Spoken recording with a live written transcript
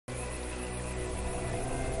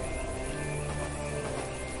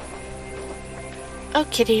Oh,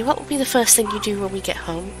 Kitty, what will be the first thing you do when we get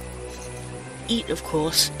home? Eat, of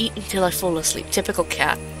course. Eat until I fall asleep. Typical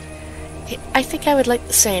cat. I think I would like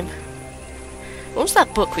the same. What was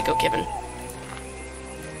that book we got given?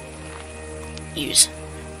 Use.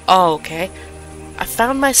 Oh, okay. I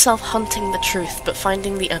found myself hunting the truth, but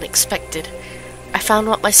finding the unexpected. I found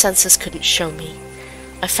what my senses couldn't show me.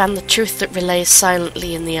 I found the truth that relays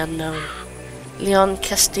silently in the unknown. Leon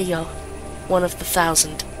Castillo, one of the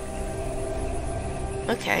 1,000.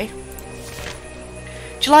 Okay.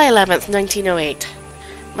 July 11th, 1908.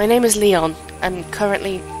 My name is Leon. I'm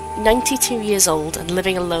currently 92 years old and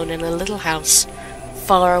living alone in a little house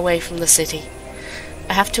far away from the city.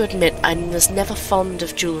 I have to admit I was never fond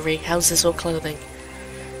of jewellery, houses or clothing.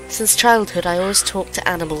 Since childhood I always talked to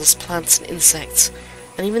animals, plants and insects,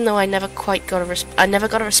 and even though I never got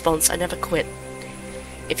a response, I never quit.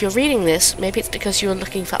 If you're reading this, maybe it's because you're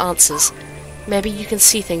looking for answers. Maybe you can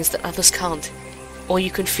see things that others can't, or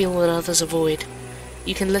you can feel what others avoid.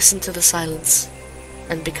 You can listen to the silence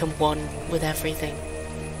and become one with everything.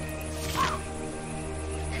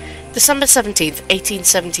 December 17th,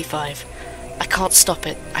 1875. I can't stop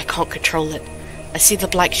it. I can't control it. I see the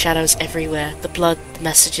black shadows everywhere, the blood, the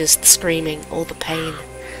messages, the screaming, all the pain.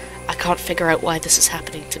 I can't figure out why this is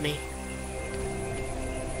happening to me.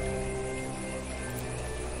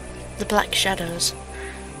 The black shadows.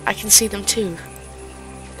 I can see them too.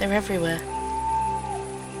 They're everywhere.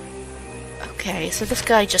 Okay, so this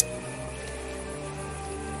guy's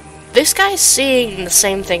seeing the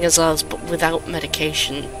same thing as us, but without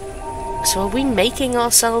medication. So are we making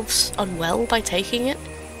ourselves unwell by taking it?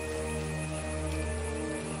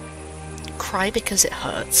 Cry because it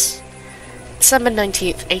hurts. December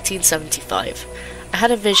 19th, 1875. I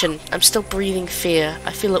had a vision. I'm still breathing fear.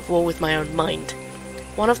 I feel at war with my own mind.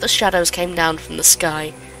 One of the shadows came down from the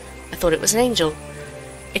sky. I thought it was an angel.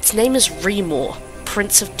 Its name is Remor,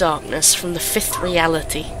 Prince of Darkness, from the Fifth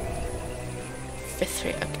Reality.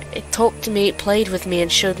 It talked to me, it played with me,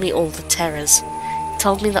 and showed me all the terrors. It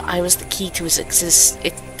told me that I was the key to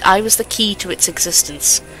its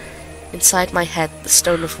existence. Inside my head, the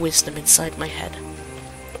stone of wisdom inside my head.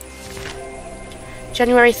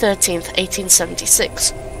 January 13th,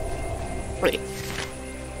 1876. Wait.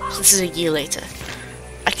 This is a year later.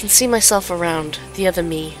 I can see myself around, the other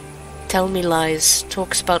me, tell me lies,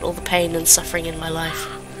 talks about all the pain and suffering in my life.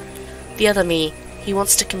 The other me, he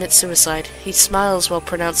wants to commit suicide. He smiles while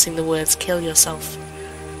pronouncing the words, "Kill yourself."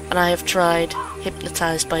 And I have tried,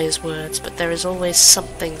 hypnotized by his words, but there is always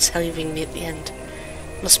something saving me at the end.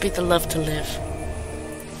 Must be the love to live.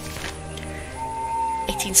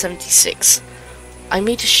 1876. I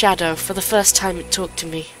meet a shadow. For the first time it talked to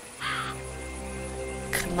me.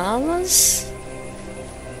 Kamalas?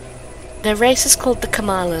 Their race is called the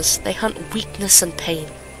Kamalas. They hunt weakness and pain.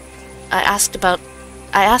 I asked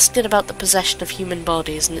it about the possession of human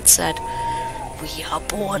bodies, and it said, "We are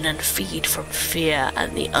born and feed from fear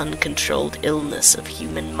and the uncontrolled illness of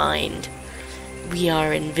human mind. We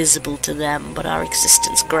are invisible to them, but our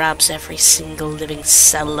existence grabs every single living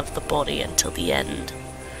cell of the body until the end."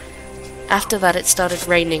 After that it started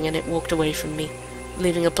raining and it walked away from me,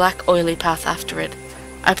 leaving a black oily path after it.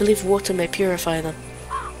 I believe water may purify them.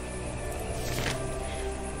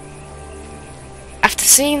 After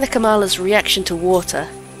seeing the Kamala's reaction to water,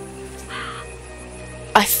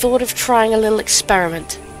 I thought of trying a little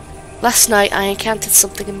experiment. Last night I encountered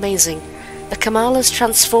something amazing. The Kamalas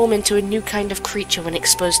transform into a new kind of creature when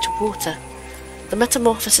exposed to water. The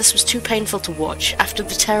metamorphosis was too painful to watch. After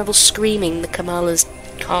the terrible screaming, the Kamalas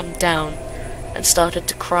calmed down and started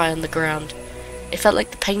to cry on the ground. It felt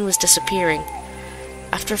like the pain was disappearing.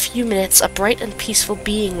 After a few minutes, a bright and peaceful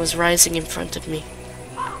being was rising in front of me.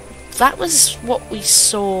 That was what we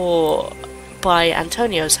saw by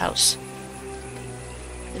Antonio's house.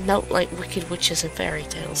 It felt like wicked witches and fairy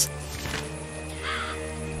tales.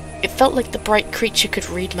 It felt like the bright creature could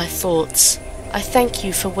read my thoughts. "I thank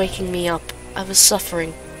you for waking me up. I was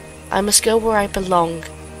suffering. I must go where I belong.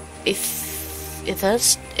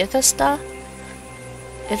 Itherstar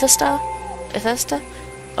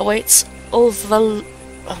awaits all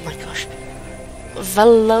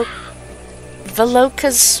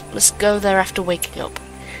Velokas must go there after waking up.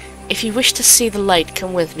 If you wish to see the light,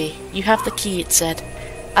 come with me. You have the key," it said.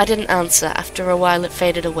 I didn't answer. After a while it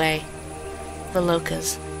faded away.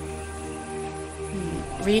 Velokas.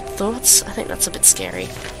 Read thoughts? I think that's a bit scary.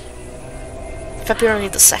 February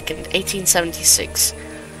the 2nd, 1876.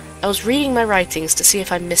 I was reading my writings to see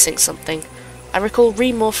if I'm missing something. I recall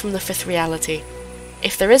Remor from the Fifth Reality.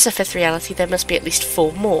 If there is a Fifth Reality, there must be at least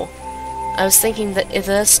 4 more. I was thinking that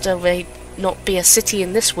Itherstar may not be a city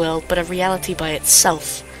in this world, but a reality by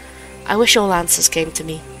itself. I wish all answers came to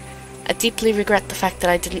me. I deeply regret the fact that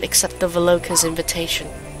I didn't accept the Veloca's invitation.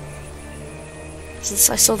 Since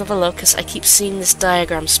I saw the Velocas, I keep seeing this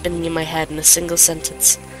diagram spinning in my head in a single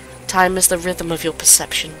sentence. Time is the rhythm of your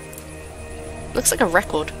perception. Looks like a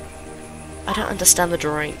record. I don't understand the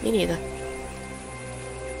drawing. Me neither.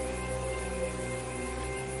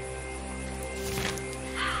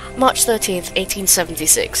 March 13th,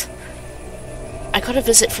 1876. I got a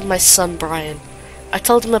visit from my son Brian. I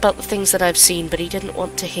told him about the things that I've seen, but he didn't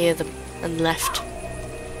want to hear them, and left.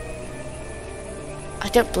 I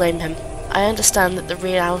don't blame him. I understand that the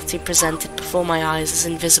reality presented before my eyes is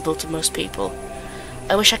invisible to most people.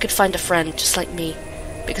 I wish I could find a friend just like me,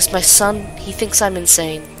 because my son, he thinks I'm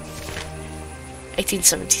insane.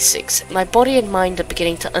 1876. My body and mind are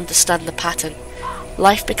beginning to understand the pattern.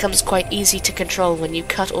 Life becomes quite easy to control when you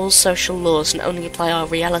cut all social laws and only apply our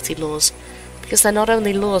reality laws, because they're not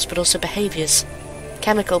only laws but also behaviours.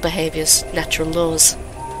 Chemical behaviours, natural laws.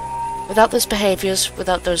 Without those behaviours,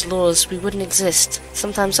 without those laws, we wouldn't exist.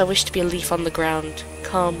 Sometimes I wish to be a leaf on the ground,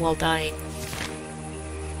 calm while dying.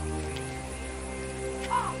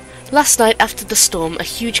 Last night, after the storm, a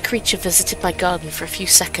huge creature visited my garden for a few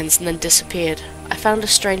seconds and then disappeared. I found a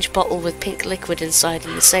strange bottle with pink liquid inside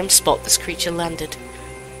in the same spot this creature landed.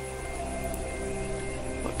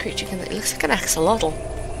 What creature can that? It looks like an axolotl.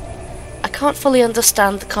 I can't fully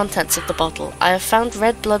understand the contents of the bottle. I have found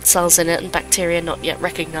red blood cells in it and bacteria not yet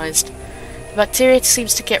recognized. The bacteria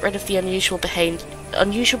seems to get rid of the unusual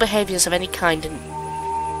behaviors of any kind and...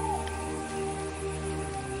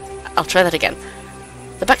 I'll try that again.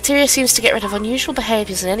 The bacteria seems to get rid of unusual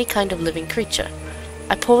behaviors in any kind of living creature.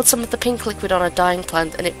 I poured some of the pink liquid on a dying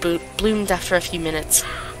plant and it bloomed after a few minutes.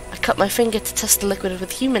 I cut my finger to test the liquid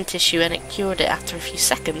with human tissue and it cured it after a few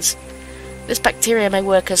seconds. This bacteria may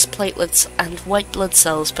work as platelets and white blood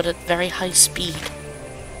cells, but at very high speed.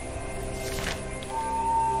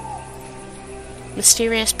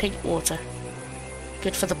 Mysterious pink water.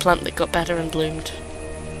 Good for the plant that got better and bloomed.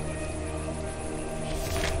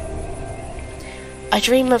 I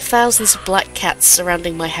dream of thousands of black cats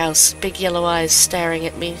surrounding my house, big yellow eyes staring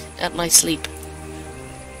at me at my sleep.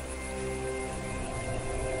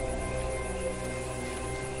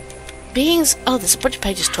 Beings... Oh, there's a bunch of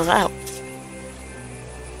pages torn out.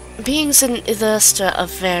 Beings in Ithersta are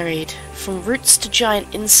varied. From roots to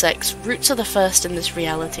giant insects, roots are the first in this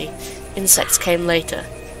reality. Insects came later.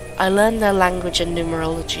 I learned their language and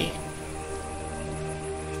numerology.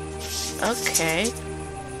 Okay.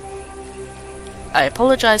 I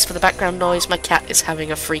apologize for the background noise, my cat is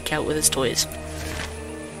having a freak out with his toys.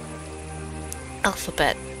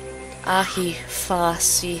 Alphabet. Ahi, fa,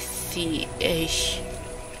 si, thi, eish,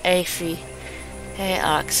 efi, he,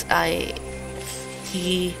 ax, I,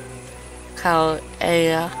 he, kau,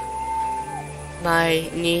 ea, mai,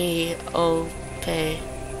 ni, o, pe,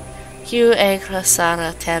 hu, e,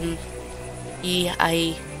 krasana, tem,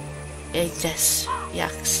 I, des,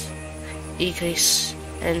 yax, igris,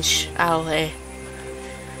 ensh, au, e.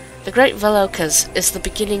 The Great Velocas is the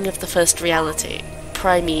beginning of the first reality,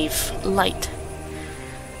 Primeve, light.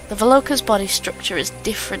 The Veloca's body structure is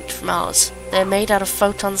different from ours. They are made out of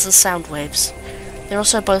photons and sound waves. They are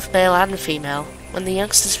also both male and female. When the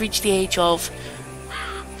youngsters reach the age of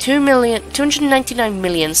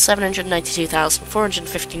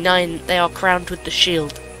 299,792,459, they are crowned with the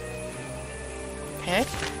shield. Okay.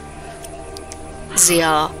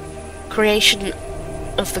 Ziar, creation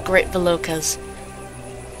of the Great Velocas.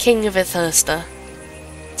 King of Ithersta.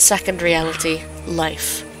 Second reality,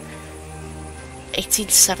 life.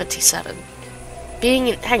 1877. Being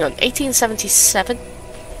in... Hang on, 1877?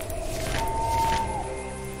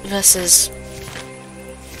 Versus...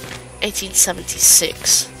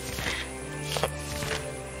 1876.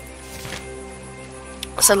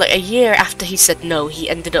 So, like, a year after he said no, he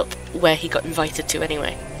ended up where he got invited to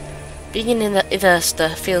anyway. Being in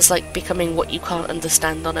Ithersta feels like becoming what you can't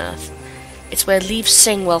understand on Earth. It's where leaves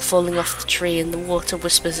sing while falling off the tree and the water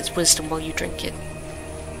whispers its wisdom while you drink it.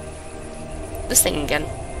 This thing again.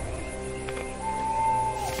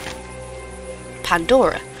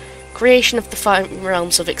 Pandora. Creation of the five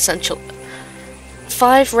realms of essential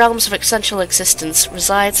existence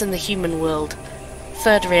resides in the human world.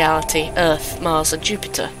 Third reality, Earth, Mars and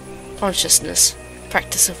Jupiter. Consciousness.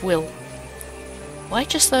 Practice of will. Why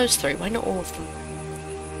just those three? Why not all of them?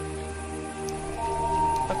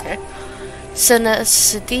 Okay.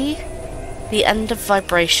 Synecdoche, the end of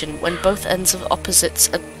vibration, when both ends of opposites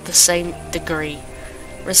at the same degree,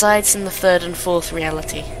 resides in the third and fourth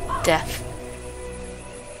reality, death.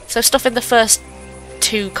 So stuff in the first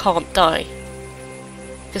two can't die,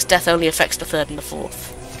 because death only affects the third and the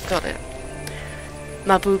fourth. Got it.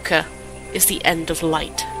 Mabuka is the end of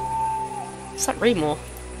light. Is that Remor?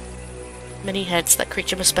 Many heads, that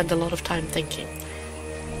creature must spend a lot of time thinking.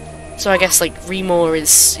 So I guess, like, Remor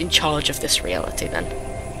is in charge of this reality, then.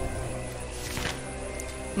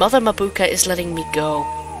 Mother Mabuka is letting me go.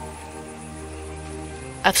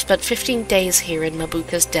 I've spent 15 days here in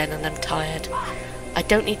Mabuka's den and I'm tired. I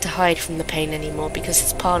don't need to hide from the pain anymore because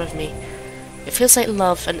it's part of me. It feels like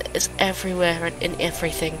love and is everywhere and in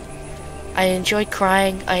everything. I enjoy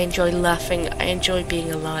crying, I enjoy laughing, I enjoy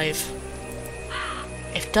being alive.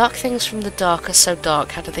 If dark things from the dark are so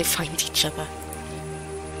dark, how do they find each other?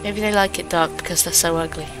 Maybe they like it dark because they're so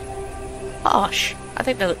ugly. Gosh, I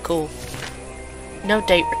think they look cool. No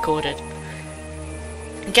date recorded.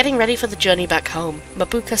 I'm getting ready for the journey back home.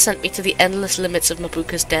 Mabuka sent me to the endless limits of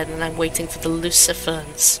Mabuka's den and I'm waiting for the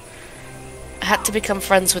Luciferns. I had to become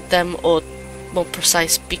friends with them, or, more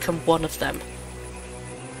precise, become one of them.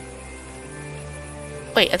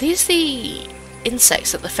 Wait, are these the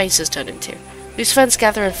insects that the faces turn into? Luciferns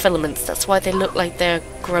gather in filaments, that's why they look like they're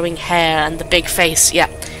growing hair, and the big face, yeah,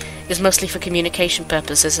 is mostly for communication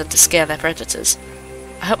purposes and to scare their predators.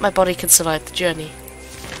 I hope my body can survive the journey.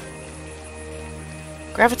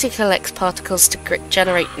 Gravity collects particles to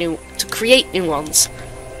create new ones.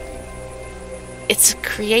 It's a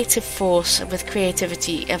creative force, and with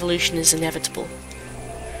creativity, evolution is inevitable.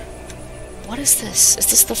 What is this? Is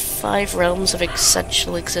this the 5 realms of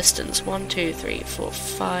essential existence? 1, 2, 3, 4,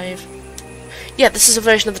 5... Yeah, this is a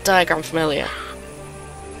version of the diagram from earlier.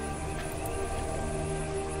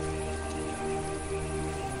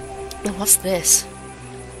 Now what's this?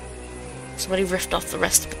 Somebody ripped off the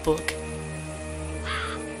rest of the book.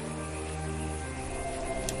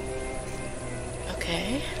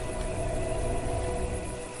 Okay.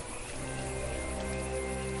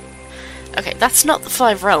 Okay, that's not the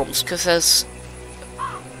 5 realms, because there's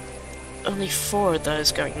only 4 of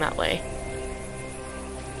those going that way.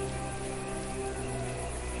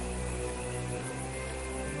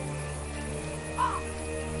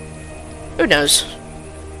 Who knows?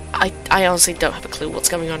 I honestly don't have a clue what's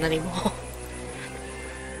going on anymore.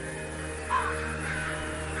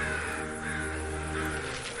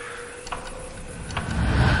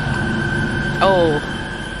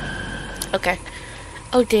 Oh. Okay.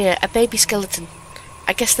 Oh dear, a baby skeleton.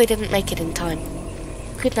 I guess they didn't make it in time.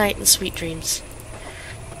 Good night and sweet dreams.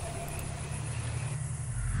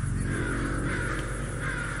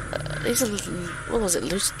 These are... what was it?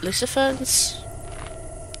 Luciferns?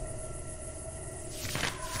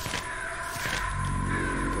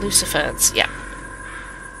 Luciferns, yeah.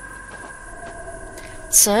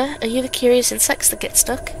 Sir, are you the curious insects that get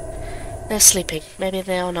stuck? They're sleeping. Maybe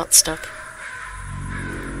they are not stuck.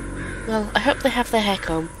 Well, I hope they have their hair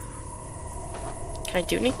comb. Can I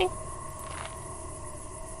do anything?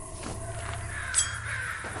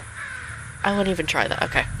 I won't even try that,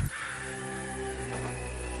 okay.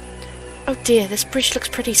 Oh dear, this bridge looks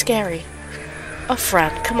pretty scary. Oh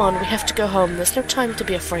Fran, come on, we have to go home. There's no time to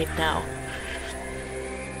be afraid now.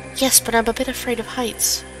 Yes, but I'm a bit afraid of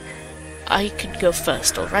heights. I could go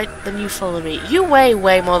first, alright? Then you follow me. You weigh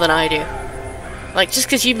way more than I do. Like, just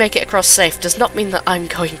because you make it across safe does not mean that I'm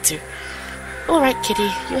going to. Alright,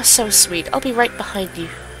 kitty, you are so sweet. I'll be right behind you.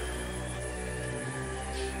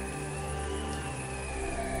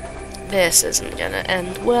 This isn't gonna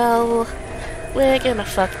end well. We're gonna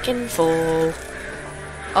fucking fall.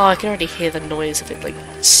 Oh, I can already hear the noise of it, like,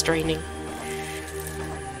 straining.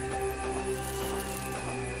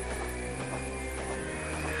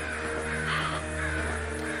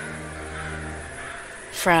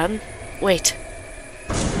 Fran, wait.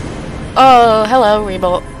 Oh, hello,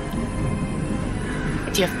 Remote.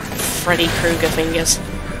 Do you have Freddy Krueger fingers?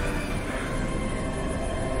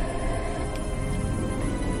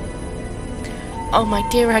 Oh my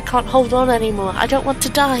dear, I can't hold on anymore. I don't want to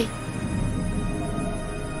die.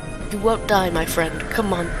 You won't die, my friend.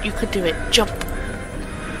 Come on, you can do it. Jump.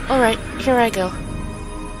 Alright, here I go.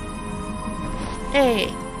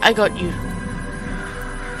 Hey, I got you.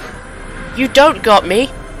 You don't got me!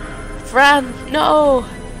 Fran, no!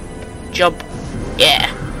 Jump. Yeah.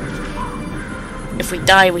 If we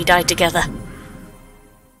die together.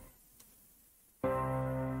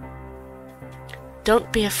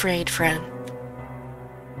 Don't be afraid, Fran.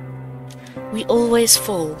 We always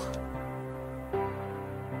fall.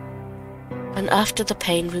 And after the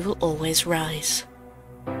pain, we will always rise.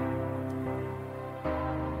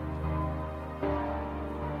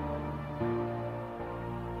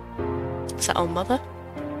 Is that our mother?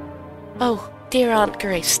 Oh, dear Aunt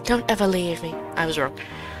Grace, don't ever leave me. I was wrong.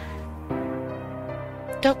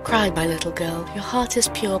 Don't cry, my little girl. Your heart is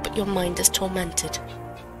pure, but your mind is tormented.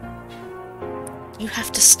 You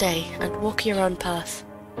have to stay and walk your own path.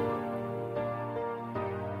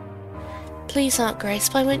 Please, Aunt Grace,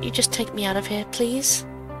 why won't you just take me out of here, please?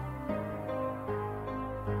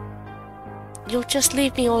 You'll just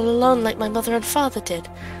leave me all alone like my mother and father did.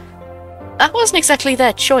 That wasn't exactly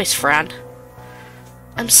their choice, Fran.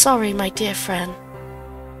 I'm sorry, my dear Fran.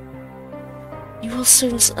 You will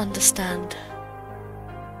soon understand.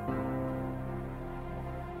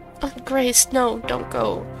 Aunt Grace, no, don't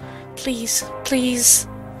go. Please, please.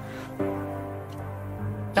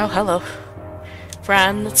 Oh, hello.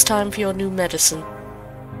 Fran, it's time for your new medicine.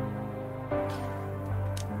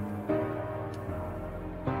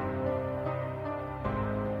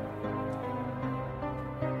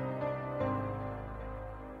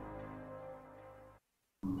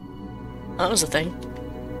 That was a thing.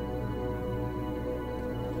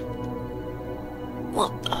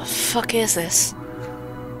 What the fuck is this?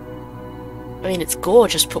 I mean, it's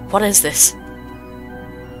gorgeous, but what is this?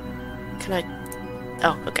 Can I...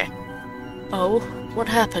 Oh, okay. Oh, what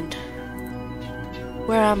happened?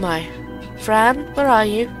 Where am I? Fran, where are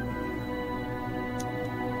you?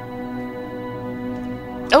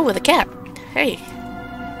 Oh, with a cat. Hey.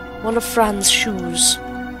 One of Fran's shoes.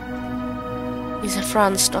 These are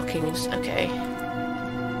Fran's stockings. Okay.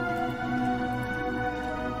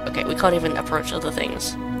 Okay, we can't even approach other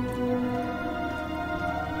things.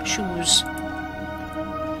 Shoes.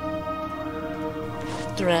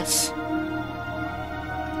 Dress.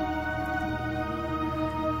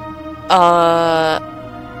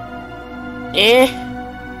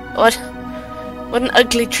 What? What an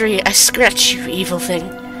ugly tree. I scratch you, evil thing.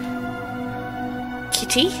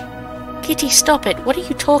 Kitty? Kitty, stop it. What are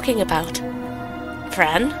you talking about?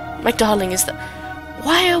 Fran? My darling, is that...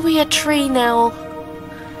 Why are we a tree now?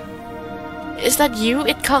 Is that you?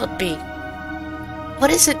 It can't be.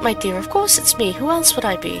 What is it, my dear? Of course it's me. Who else would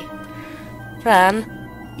I be? Fran,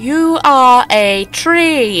 you are a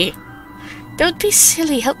tree! Don't be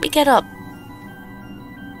silly. Help me get up.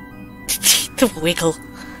 The wiggle.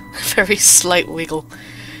 A very slight wiggle.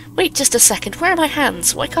 Wait just a second. Where are my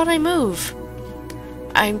hands? Why can't I move?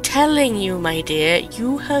 I'm telling you, my dear,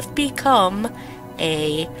 you have become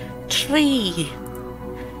a tree.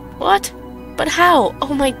 What? But how?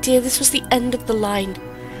 Oh, my dear, this was the end of the line.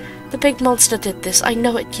 The big monster did this. I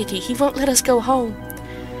know it, Kitty. He won't let us go home.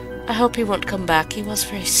 I hope he won't come back. He was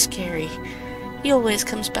very scary. He always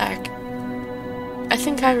comes back. I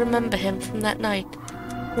think I remember him from that night.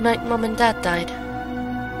 The night Mom and Dad died.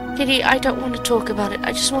 Kitty, I don't want to talk about it.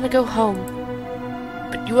 I just want to go home.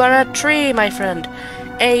 But you are a tree, my friend.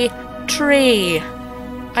 A tree.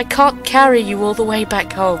 I can't carry you all the way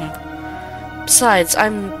back home. Besides,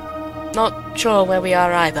 I'm not sure where we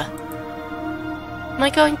are either. Am I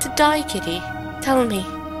going to die, Kitty? Tell me.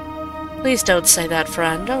 Please don't say that,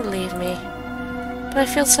 Fran. Don't leave me. But I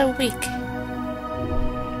feel so weak.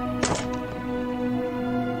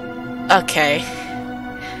 Okay.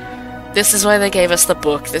 This is why they gave us the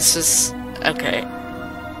book. This is... okay.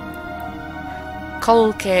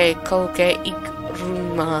 Kolke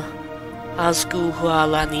ikruna asgu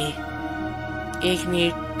hualani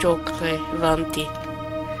igni chokle vanti.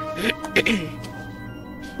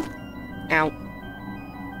 Ow.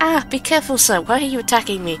 Ah, be careful, sir. Why are you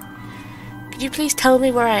attacking me? Could you please tell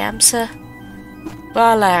me where I am, sir?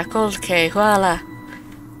 Wala, kolke, wala.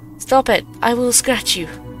 Stop it. I will scratch you.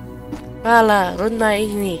 Wala, runna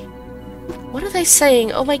igni. What are they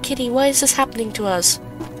saying? Oh, my kitty, why is this happening to us?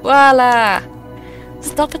 Wala!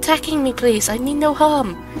 Stop attacking me, please. I mean no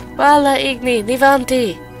harm. Wala igni,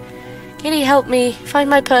 nivanti. Kitty, help me. Find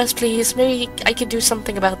my purse, please. Maybe I can do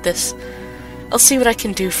something about this. I'll see what I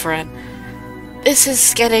can do, Fran. This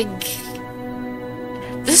is getting...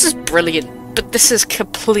 This is brilliant, but this is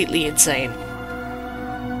completely insane.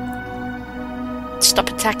 Stop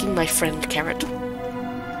attacking my friend, Carrot.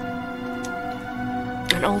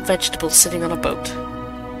 An old vegetable sitting on a boat.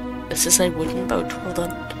 This is a wooden boat. Hold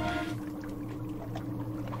on.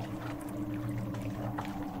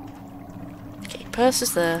 Okay, purse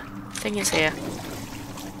is there. Thing is here.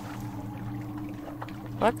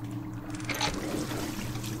 What?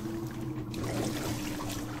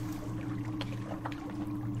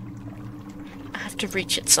 I have to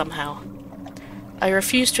reach it somehow. I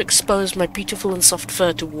refuse to expose my beautiful and soft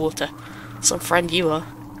fur to water. Some friend you are.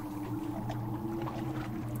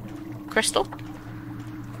 Crystal?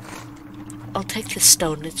 I'll take this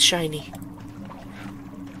stone, it's shiny.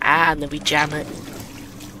 Ah, and then we jam it.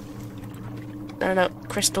 No,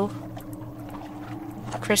 crystal.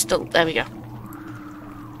 Crystal, there we go.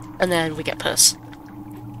 And then we get purse.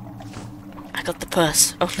 I got the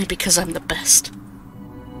purse, only because I'm the best.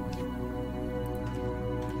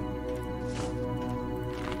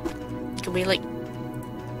 Can we, like,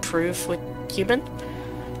 prove we're human?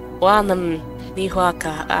 Wanam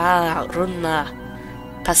nihuaka runna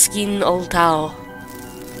paskin oltao.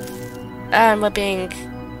 And we're being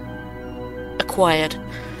acquired.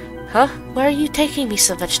 Huh? Where are you taking me,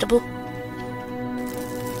 Sir Vegetable?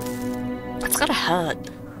 That's gotta hurt.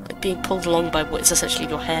 Like being pulled along by what is essentially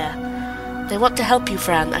your hair. They want to help you,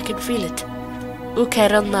 Fran. I can feel it. Uke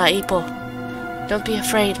runna ipo. Don't be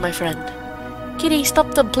afraid, my friend. Kitty,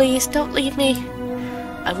 stop them, please. Don't leave me.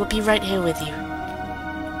 I will be right here with you.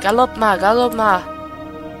 Galop ma, galop ma.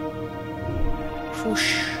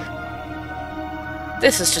 Whoosh.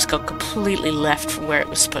 This has just gone completely left from where it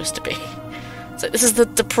was supposed to be. So this is the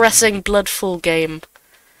depressing, blood-full game.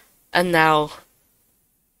 And now,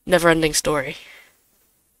 never-ending story.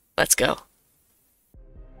 Let's go.